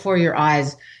right before your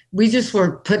eyes. We just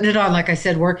were putting it on, like I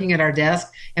said, working at our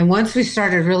desk. And once we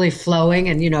started really flowing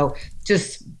and,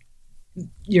 just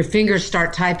your fingers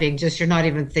start typing, just you're not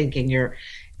even thinking.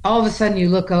 All of a sudden you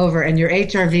look over and your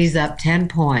HRV's up 10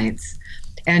 points.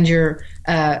 And your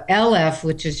LF,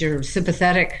 which is your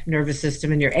sympathetic nervous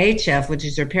system, and your HF, which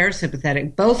is your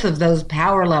parasympathetic, both of those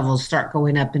power levels start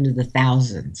going up into the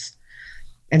thousands.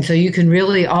 And so you can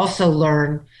really also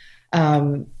learn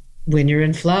when you're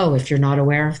in flow if you're not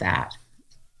aware of that.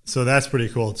 So that's pretty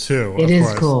cool too. It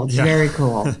is cool. It's very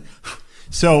cool.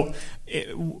 So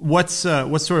what's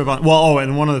sort of on, well,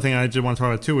 and one other thing I did want to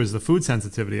talk about too is the food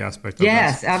sensitivity aspect of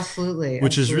yes, this, absolutely.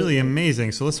 Which is really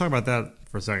amazing. So let's talk about that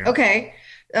for a second. Okay.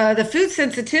 The food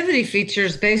sensitivity feature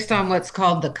is based on what's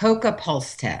called the COCA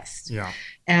pulse test. Yeah.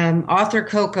 Arthur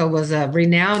Coca was a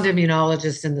renowned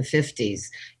immunologist in the 50s,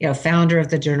 founder of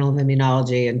the Journal of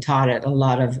Immunology and taught at a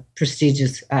lot of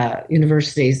prestigious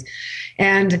universities.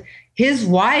 And his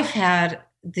wife had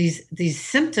these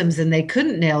symptoms and they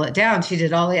couldn't nail it down. She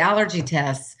did all the allergy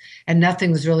tests and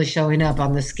nothing was really showing up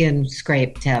on the skin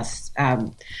scrape test.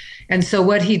 And so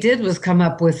what he did was come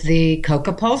up with the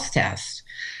Coca pulse test.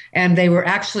 And they were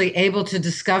actually able to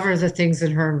discover the things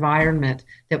in her environment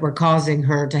that were causing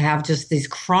her to have just these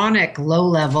chronic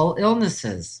low-level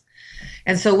illnesses.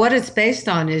 And so what it's based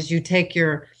on is you take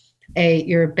your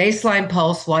baseline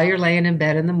pulse while you're laying in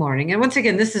bed in the morning. And once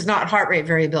again, this is not heart rate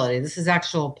variability. This is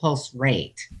actual pulse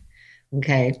rate.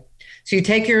 Okay. So you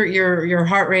take your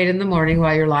heart rate in the morning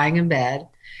while you're lying in bed,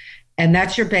 and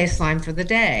that's your baseline for the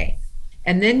day.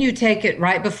 And then you take it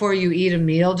right before you eat a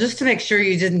meal, just to make sure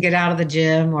you didn't get out of the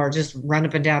gym or just run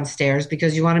up and down stairs,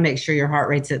 because you want to make sure your heart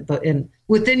rate's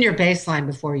within your baseline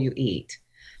before you eat.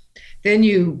 Then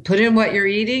you put in what you're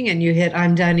eating and you hit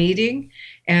I'm done eating.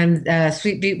 And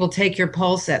Sweet Beat will take your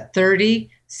pulse at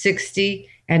 30, 60,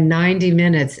 and 90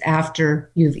 minutes after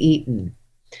you've eaten.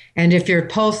 And if your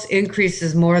pulse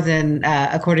increases more than,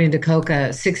 according to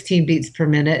Coca, 16 beats per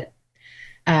minute,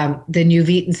 then you've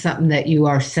eaten something that you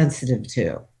are sensitive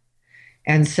to.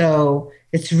 And so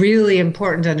it's really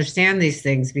important to understand these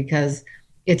things, because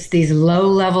it's these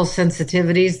low-level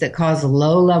sensitivities that cause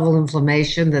low-level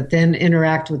inflammation that then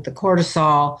interact with the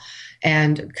cortisol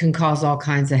and can cause all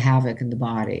kinds of havoc in the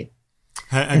body.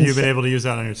 Have you been able to use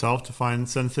that on yourself to find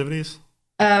sensitivities?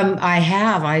 I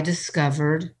have. I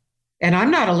discovered, and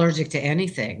I'm not allergic to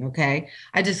anything, okay?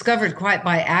 I discovered quite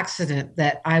by accident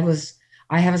that I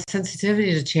have a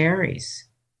sensitivity to cherries.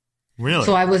 Really?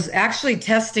 So I was actually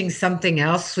testing something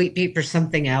else, Sweet Beet for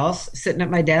something else, sitting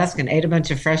at my desk and ate a bunch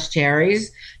of fresh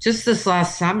cherries just this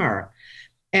last summer.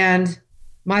 And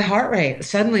my heart rate,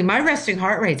 suddenly my resting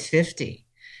heart rate's 50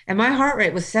 and my heart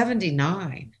rate was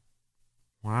 79.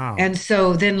 Wow. And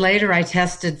so then later I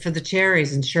tested for the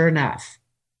cherries, and sure enough,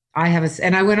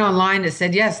 and I went online that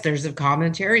said, yes, there's a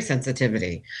common cherry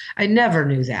sensitivity. I never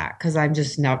knew that because I'm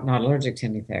just not allergic to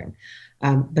anything.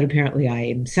 But apparently I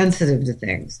am sensitive to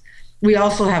things. We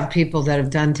also have people that have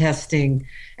done testing,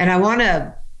 and I want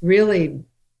to really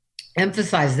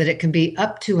emphasize that it can be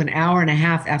up to an hour and a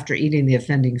half after eating the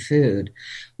offending food.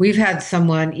 We've had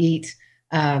someone eat,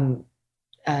 one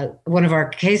of our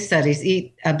case studies,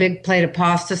 eat a big plate of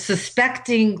pasta,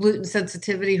 suspecting gluten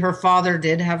sensitivity. Her father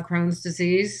did have Crohn's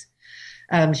disease.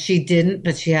 She didn't,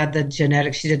 but she had the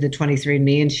genetics. She did the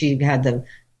 23andMe, and she had the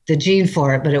gene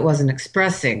for it, but it wasn't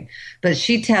expressing. But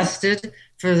she tested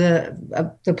for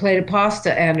the plate of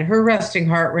pasta, and her resting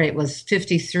heart rate was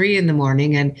 53 in the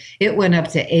morning, and it went up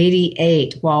to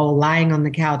 88 while lying on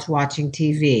the couch watching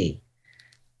TV.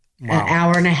 Wow. An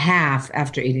hour and a half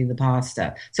after eating the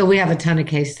pasta. So we have a ton of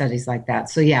case studies like that.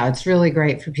 So yeah, it's really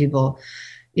great for people,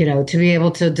 to be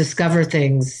able to discover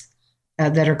things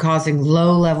that are causing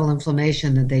low-level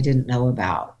inflammation that they didn't know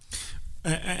about.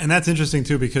 And that's interesting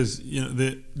too, because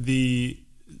the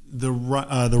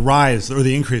rise, or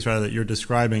the increase rather, that you're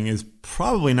describing is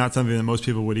probably not something that most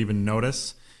people would even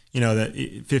notice.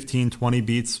 That 15, 20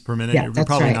 beats per minute, yeah, you're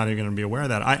probably right. not even going to be aware of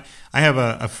that. I have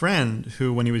a friend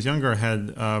who, when he was younger,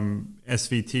 had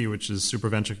SVT, which is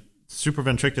supraventricular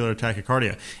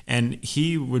tachycardia, and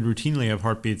he would routinely have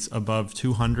heartbeats above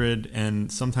 200, and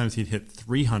sometimes he'd hit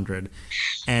 300.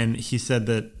 And he said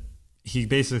that he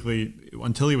basically,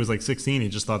 until he was like 16, he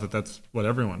just thought that that's how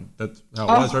it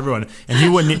was for everyone. And he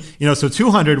wouldn't, so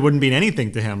 200 wouldn't mean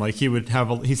anything to him. Like he would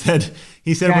have, he said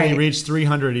when he reached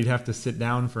 300, he'd have to sit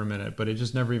down for a minute, but it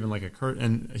just never even like occurred.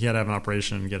 And he had to have an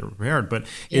operation and get it repaired. But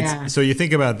so you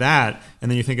think about that, and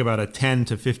then you think about a 10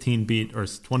 to 15 beat or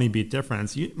 20 beat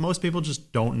difference. Most people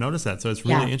just don't notice that. So it's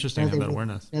really interesting to have that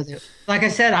awareness. Like I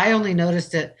said, I only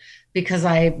noticed it because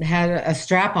I had a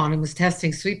strap on and was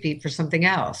testing Sweet Beat for something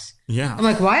else. Yeah. I'm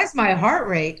like, why is my heart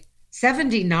rate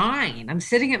 79? I'm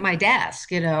sitting at my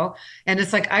desk, and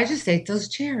it's like, I just ate those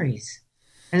cherries.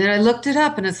 And then I looked it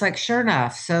up and it's like, sure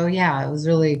enough. So yeah, it was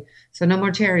really, so no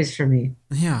more cherries for me.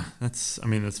 Yeah. That's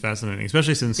fascinating,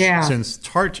 especially since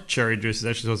tart cherry juice is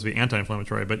actually supposed to be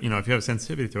anti-inflammatory, but if you have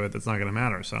sensitivity to it, that's not going to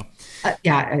matter. So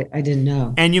I didn't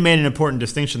know. And you made an important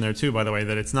distinction there too, by the way,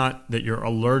 that it's not that you're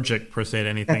allergic per se to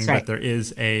anything, that's right. But there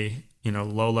is a,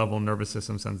 low level nervous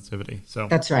system sensitivity. So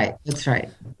that's right.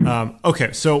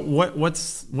 Okay. So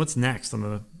what's next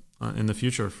in the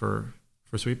future for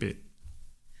Sweet Beat?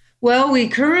 Well, we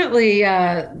currently,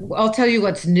 I'll tell you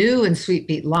what's new in Sweet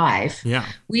Beat Life. Yeah.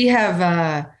 We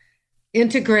have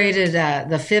integrated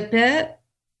the Fitbit.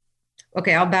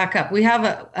 Okay, I'll back up. We have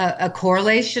a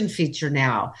correlation feature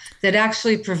now that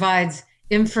actually provides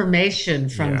information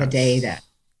from the data.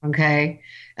 Okay.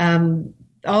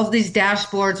 All of these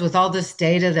dashboards with all this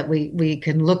data that we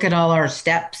can look at all our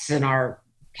steps and our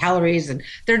calories, and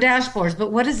they're dashboards,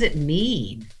 but what does it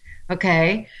mean?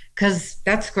 Okay. Because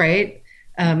that's great.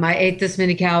 I ate this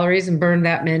many calories and burned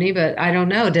that many, but I don't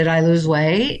know. Did I lose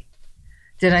weight?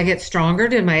 Did I get stronger?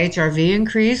 Did my HRV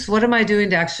increase? What am I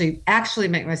doing to actually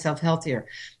make myself healthier?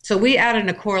 So we added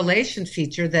a correlation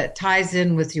feature that ties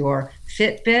in with your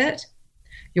Fitbit,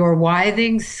 your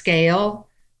Withing scale,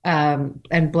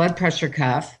 and blood pressure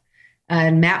cuff,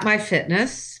 and Map My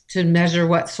Fitness to measure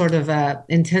what sort of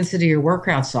intensity your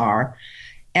workouts are,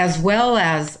 as well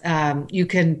as you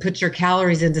can put your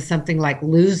calories into something like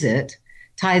Lose It,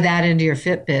 tie that into your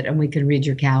Fitbit, and we can read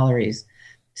your calories.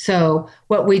 So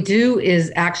what we do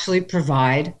is actually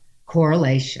provide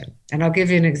correlation. And I'll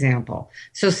give you an example.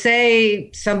 So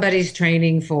say somebody's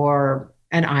training for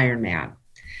an Ironman,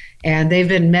 and they've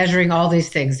been measuring all these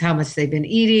things, how much they've been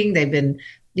eating. They've been,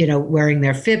 wearing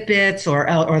their Fitbits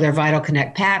or their Vital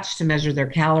Connect patch to measure their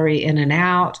calorie in and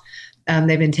out.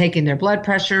 They've been taking their blood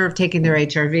pressure, taking their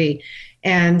HRV,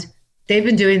 and they've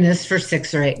been doing this for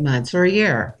 6 or 8 months or a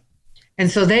year. And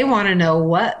so they want to know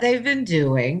what they've been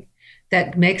doing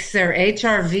that makes their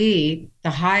HRV the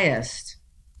highest.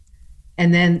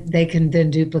 And then they can then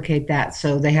duplicate that.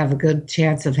 So they have a good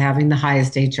chance of having the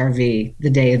highest HRV the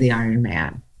day of the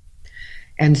Ironman.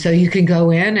 And so you can go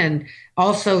in and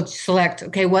also select,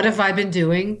 okay, what have I been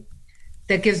doing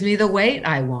that gives me the weight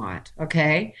I want?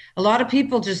 Okay. A lot of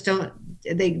people just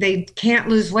they can't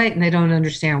lose weight and they don't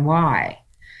understand why.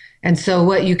 And so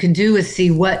what you can do is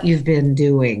see what you've been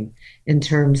doing in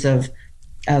terms of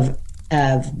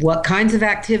what kinds of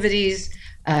activities,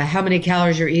 how many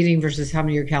calories you're eating versus how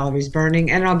many your calories burning.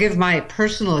 And I'll give my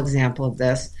personal example of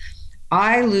this.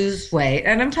 I lose weight,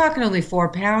 and I'm talking only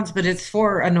 4 pounds, but it's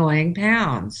 4 annoying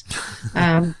pounds.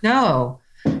 No,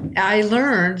 I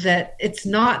learned that it's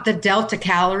not the delta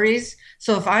calories.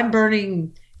 So if I'm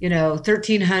burning,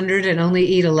 1,300 and only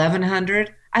eat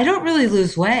 1,100, I don't really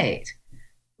lose weight.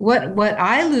 What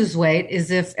I lose weight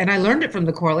is and I learned it from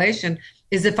the correlation,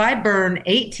 is if I burn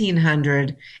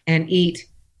 1,800 and eat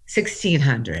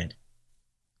 1,600,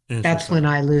 that's when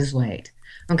I lose weight.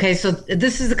 Okay, so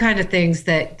this is the kind of things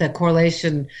that the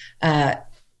correlation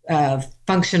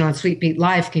function on Sweet Beat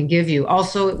Life can give you.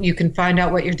 Also, you can find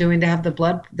out what you're doing to have the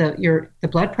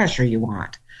blood pressure you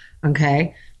want.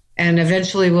 Okay, and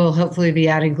eventually we'll hopefully be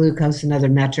adding glucose and other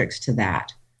metrics to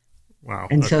that. Wow.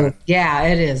 And so, yeah,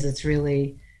 it is. It's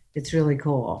really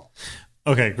cool.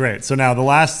 Okay, great. So now the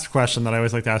last question that I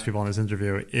always like to ask people in this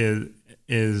interview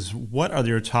is what are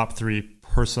your top 3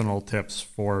 personal tips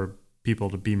for people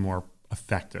to be more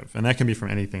effective? And that can be from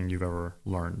anything you've ever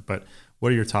learned, but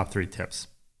what are your top 3 tips?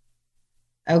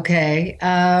 Okay.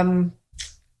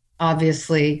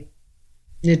 Obviously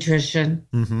nutrition.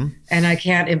 Mm-hmm. And I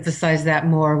can't emphasize that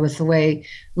more with the way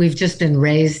we've just been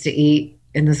raised to eat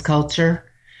in this culture.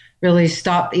 Really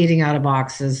stop eating out of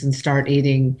boxes and start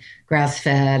eating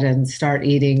grass-fed and start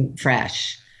eating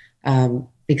fresh,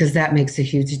 because that makes a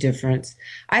huge difference.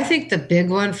 I think the big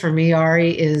one for me,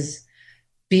 Ari, is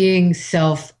being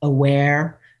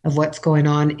self-aware of what's going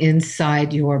on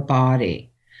inside your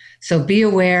body. So be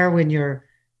aware when your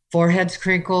forehead's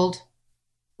crinkled,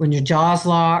 when your jaw's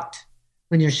locked,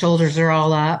 when your shoulders are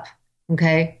all up,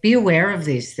 Okay. Be aware of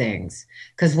these things,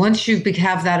 because once you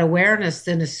have that awareness,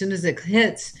 then as soon as it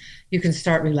hits, you can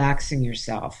start relaxing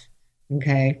yourself.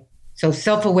 Okay. So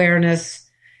self-awareness.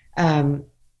 And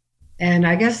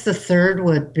I guess the third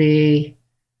would be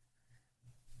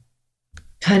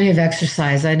plenty of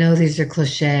exercise. I know these are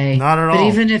cliche. Not at all. But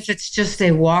even if it's just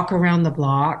a walk around the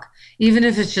block, even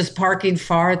if it's just parking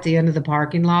far at the end of the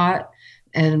parking lot,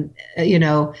 and,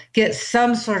 get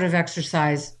some sort of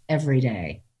exercise every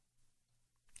day.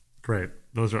 Great.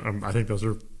 Those are, I think those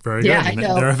are very Yeah, good. I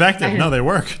know. They're effective. No, they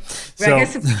work. But I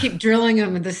guess if we keep drilling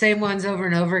them with the same ones over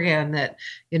and over again, that,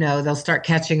 they'll start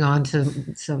catching on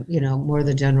to some, more of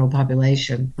the general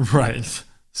population. Right.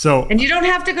 So, and you don't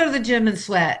have to go to the gym and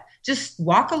sweat. Just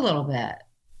walk a little bit.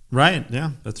 Right.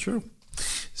 Yeah, that's true.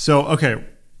 So, okay.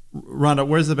 Rhonda,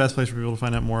 where's the best place for people to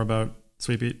find out more about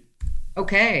Sweet Beet?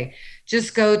 Okay.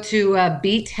 Just go to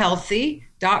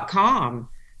beathealthy.com.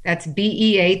 That's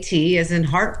BEAT as in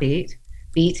heartbeat,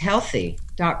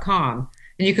 beathealthy.com.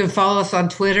 And you can follow us on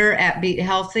Twitter at Beat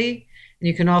Healthy. And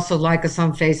you can also like us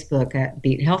on Facebook at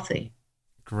Beat Healthy.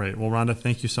 Great. Well, Rhonda,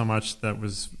 thank you so much. That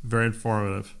was very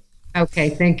informative.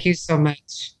 Okay. Thank you so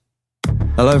much.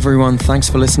 Hello, everyone. Thanks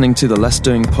for listening to the Less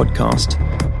Doing podcast.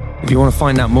 If you want to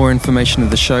find out more information of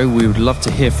the show, we would love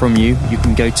to hear from you. You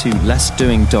can go to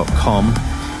lessdoing.com,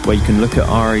 where you can look at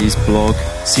Ari's blog,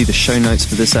 see the show notes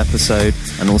for this episode,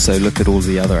 and also look at all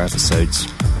the other episodes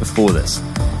before this.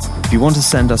 If you want to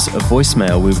send us a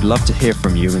voicemail, we would love to hear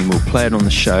from you, and we'll play it on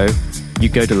the show. You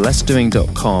go to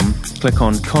lessdoing.com, click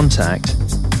on Contact,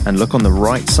 and look on the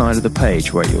right side of the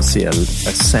page where you'll see a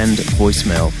Send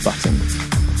Voicemail button.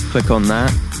 Click on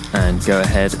that and go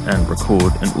ahead and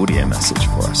record an audio message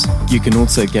for us. You can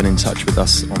also get in touch with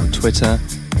us on Twitter.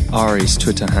 Ari's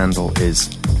Twitter handle is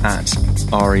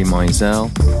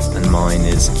 @AriMeisel and mine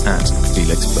is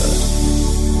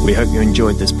 @FelixBird. We hope you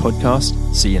enjoyed this podcast.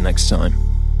 See you next time.